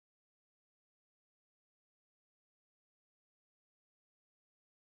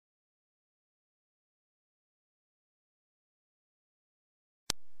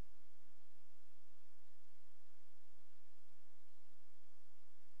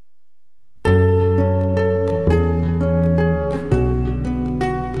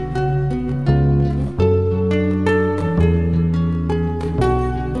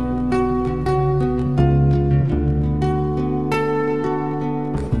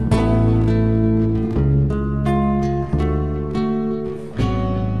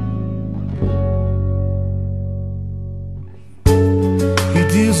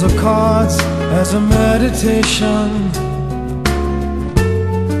deals the cards as a meditation,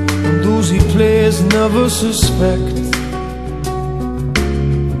 and those he plays never suspect.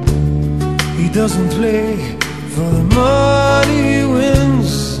 He doesn't play for the money he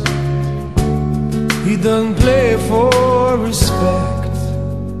wins, he doesn't play for respect.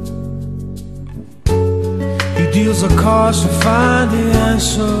 He deals the cards to find the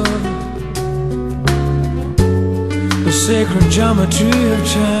answer, the sacred geometry of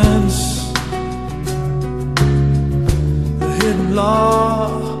chance, the hidden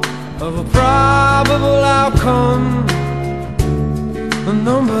law of a probable outcome. The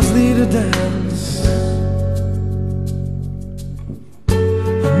numbers lead a dance.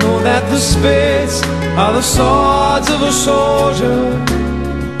 I know that the spades are the swords of a soldier,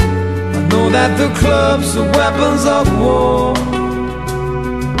 I know that the clubs are weapons of war,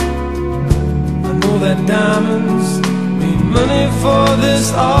 I know that diamonds need money for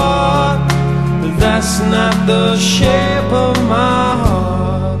this art, but that's not the shape of my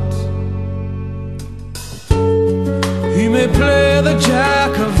heart. He may play the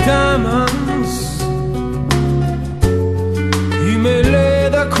jack of diamonds, he may lay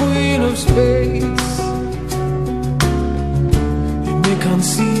the queen of spades, he may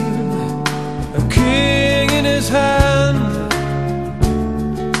conceal a king in his hand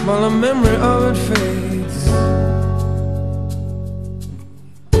while the memory of it fades.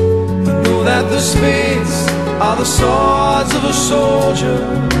 I know that the spades are the swords of a soldier,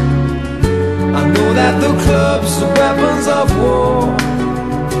 I know that the clubs are weapons of war,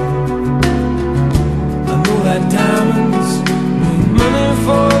 I know that diamonds need money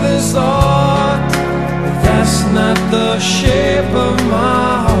for this art, but that's not the shape of my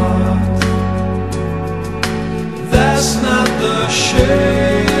heart. That's not the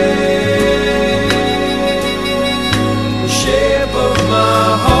shape of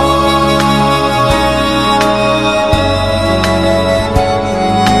my heart.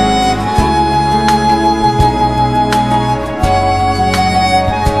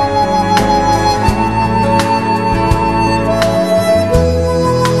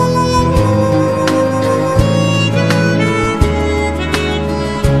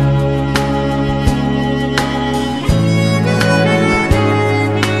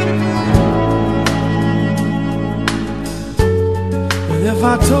 If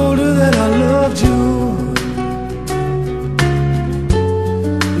I told her that I loved you,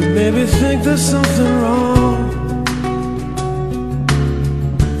 you made me think there's something wrong.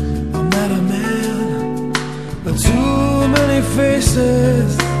 I'm not a man, but too many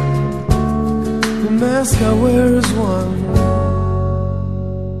faces, the mask I wear is one.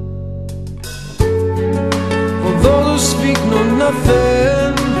 For those who speak know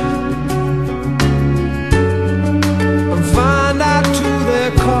nothing and find out to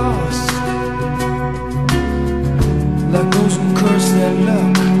their cost, like those who curse their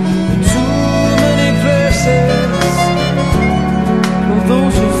luck in too many places, or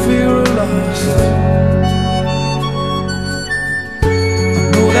those who fear are lost. I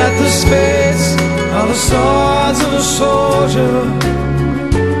know that the spades are the swords of a soldier,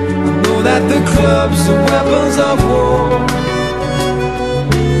 I know that the clubs are weapons of war,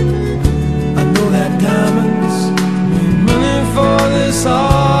 I know that diamonds need money for this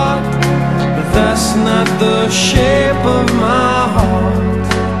art, but that's not the shape of my heart.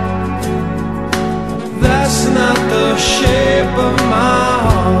 That's not the shape of my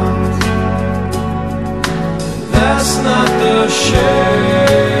heart. That's not the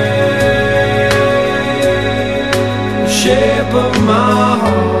shape of my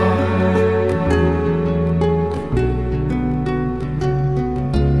heart.